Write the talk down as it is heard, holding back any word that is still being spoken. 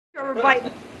her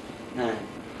biting.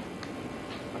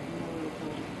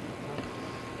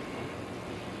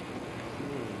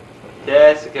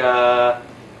 Jessica.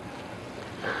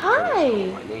 Hi.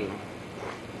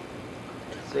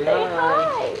 Say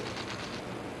hi.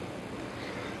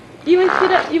 You want to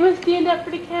sit up? You want to stand up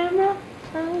for the camera?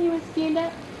 Huh? You want to stand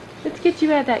up? Let's get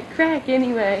you out of that crack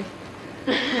anyway.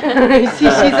 She's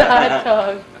a hot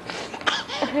dog.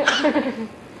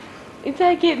 Is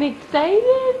that getting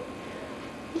excited?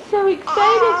 You're so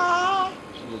excited.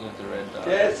 She's looking at the red dot.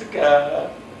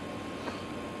 Jessica.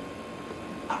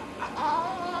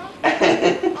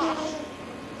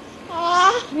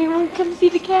 You want to come see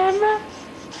the camera?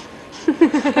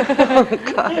 Oh,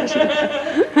 gosh.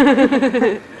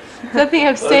 Something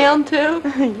have sound too?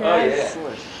 Yes. Oh,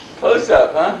 yeah. Close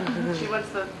up, huh? She wants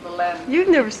the lens. You've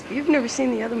never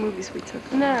seen the other movies we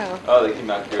took. No. Oh, they came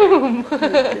out great. Boom.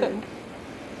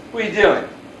 What are you doing?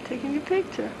 Taking your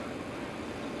picture.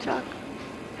 Chuck.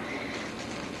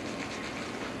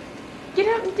 Get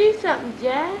up and do something,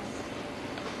 Jess.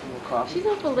 She's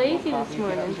awful lazy this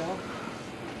morning.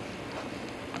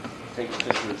 Take a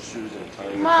picture of Susan. Tell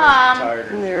her you're Mom.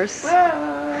 tired. And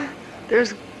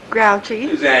there's Grouchy.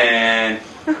 Suzanne.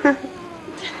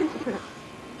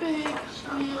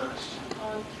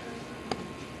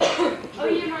 Oh,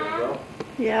 you Mom?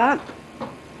 Yeah.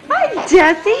 Hi,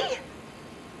 Jessie.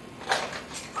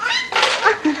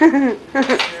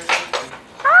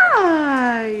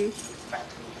 Hi.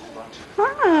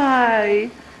 Hi.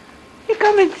 You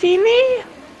come and see me?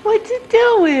 What you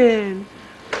doing?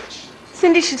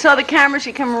 Cyndi, she saw the camera.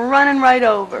 She came running right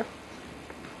over.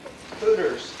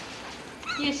 Hooters.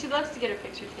 Yeah, she loves to get her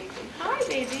picture taken. Hi,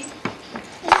 baby.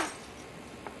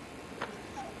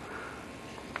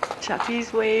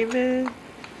 Chuffy's waving.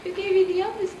 Who gave you the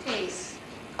Elvis taste?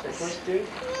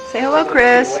 Say hello,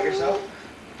 Chris. Like yourself?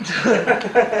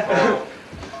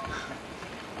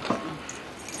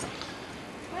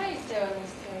 Why are you staring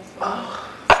this terrible?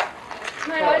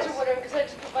 My eyes are watering because I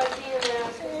just put my feet in there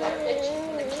because they're itching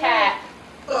from the cat.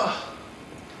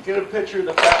 Get a picture of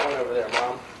the fat one over there,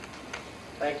 Mom.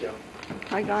 Thank you.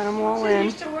 I got them all So you're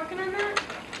in. still working on that?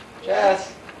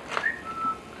 Jess.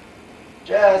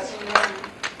 Jess.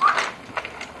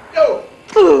 Go.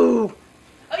 Boo!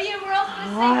 Oh yeah, we're all supposed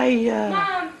to say, Hiya.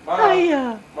 Mom, Hiya.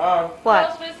 Mom. we're all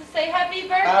What? supposed to say Happy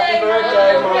birthday, Happy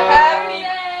birthday, Mom. Mom. Happy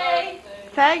birthday.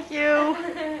 Thank you.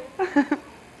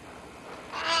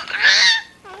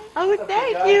 Oh,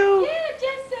 thank guys. you. Yeah,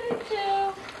 Jess said it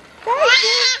too. Thank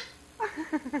you.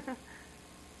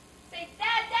 Say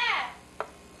Dada.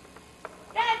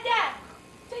 Dada.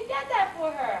 Say Dada for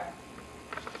her.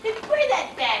 Say, where's that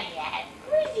daddy at?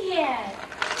 Where's he at?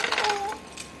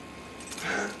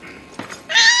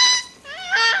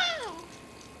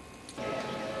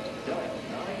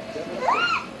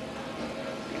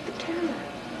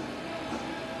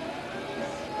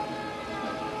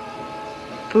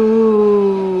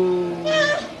 Boo.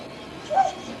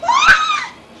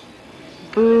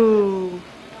 Boo.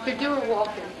 Here, do her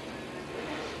walking.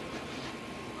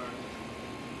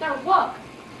 Now walk.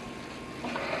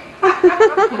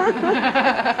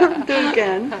 Do it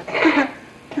again.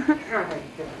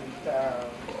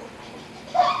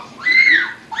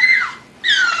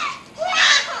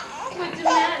 What's the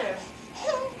matter?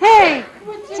 Hey,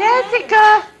 What's the Jessica.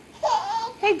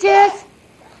 Hey, Jess.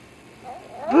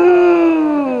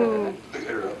 Boo.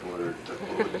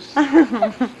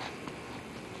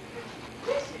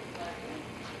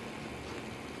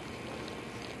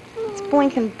 It's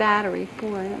blinking battery.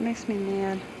 Boy, that makes me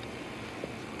mad.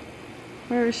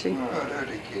 Where is she? Oh, there's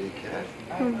a kitty cat.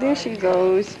 Oh, there she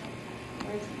goes.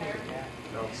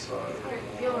 Outside.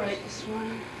 I feel right this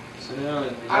morning. Sit down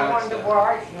and I relax wonder then.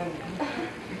 why.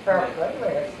 You felt good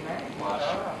last night. Wash.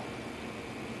 Oh.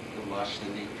 Go wash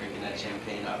Cindy drinking that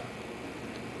champagne up.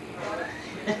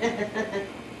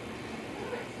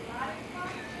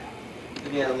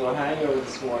 Maybe had a little hangover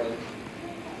this morning.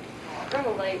 I'm a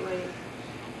lightweight.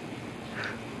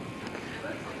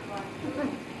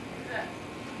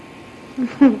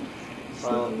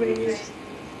 Silent movies.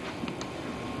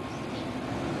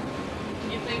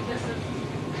 You think this is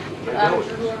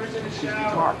whoever's in the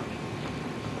shower?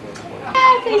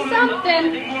 Yeah, say something.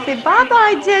 Say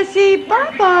bye-bye, Jessie.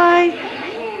 Bye-bye.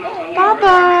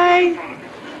 Bye-bye.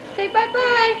 Say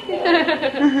bye-bye.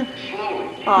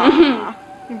 Aw,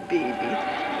 you baby.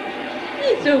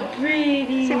 He's so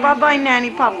pretty. Say bye-bye,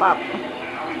 Nanny Pop-Up.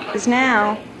 Because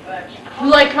now...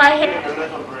 Like my hair. Your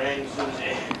little brain,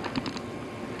 Susie.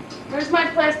 Where's my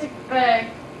plastic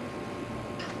bag?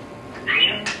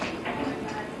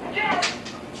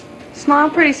 Smile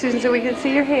pretty, Susan, so we can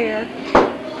see your hair.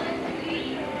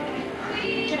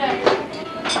 Get up.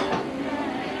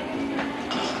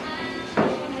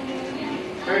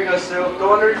 Sue.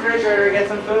 Go in the refrigerator and get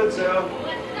some food, Sue.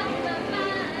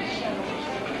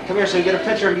 Come here, Sue. Get a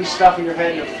picture of you stuffing your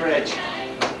head in the fridge.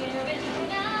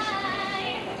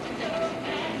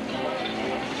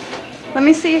 Let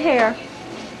me see your hair.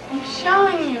 I'm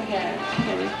showing you here.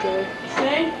 Very good.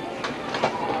 See?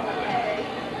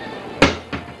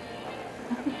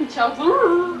 Chumps.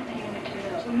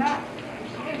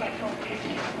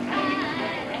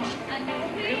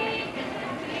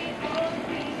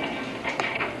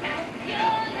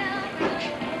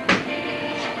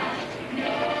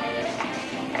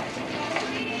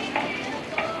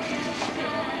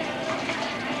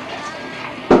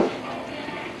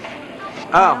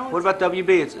 Oh, what about WB?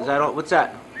 Is that all? What's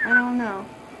that? I don't know.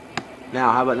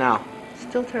 Now, how about now?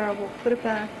 Still terrible. Put it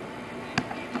back.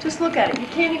 Just look at it. You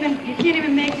can't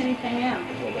even make anything out.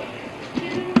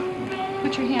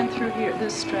 Put your hand through here,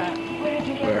 this strap. Where did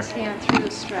you get Where? This hand through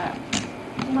the strap.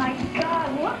 My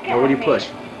God, look at Or what do you me. push?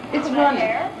 It's My running.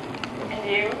 hair. And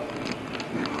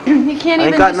you? You can't I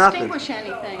ain't even got nothing. distinguish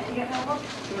anything.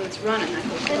 When it's running, I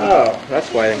hope. Oh, that's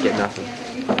why I didn't get nothing.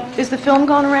 Is the film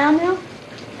going around now?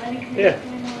 Yeah.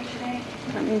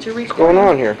 That means you're What's recording. going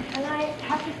on here? And I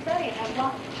have to study it. I've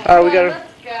lost. Oh, we gotta.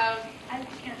 Let's go. I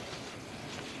can't.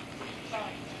 Sorry.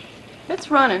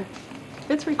 It's running.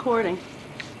 It's recording.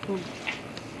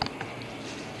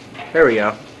 There we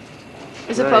go.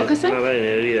 Is it focusing? No, I didn't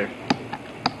hit it either.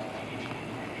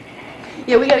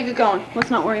 Yeah, we gotta get going.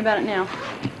 Let's not worry about it now.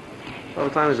 Oh,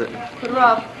 what time is it? Put her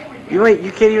up. You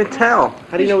can't even tell.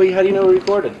 How do you know we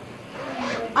recorded?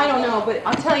 I don't know, but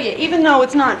I'll tell you, even though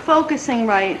it's not focusing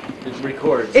right, It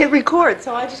records. it records.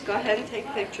 So I just go ahead and take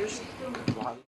pictures.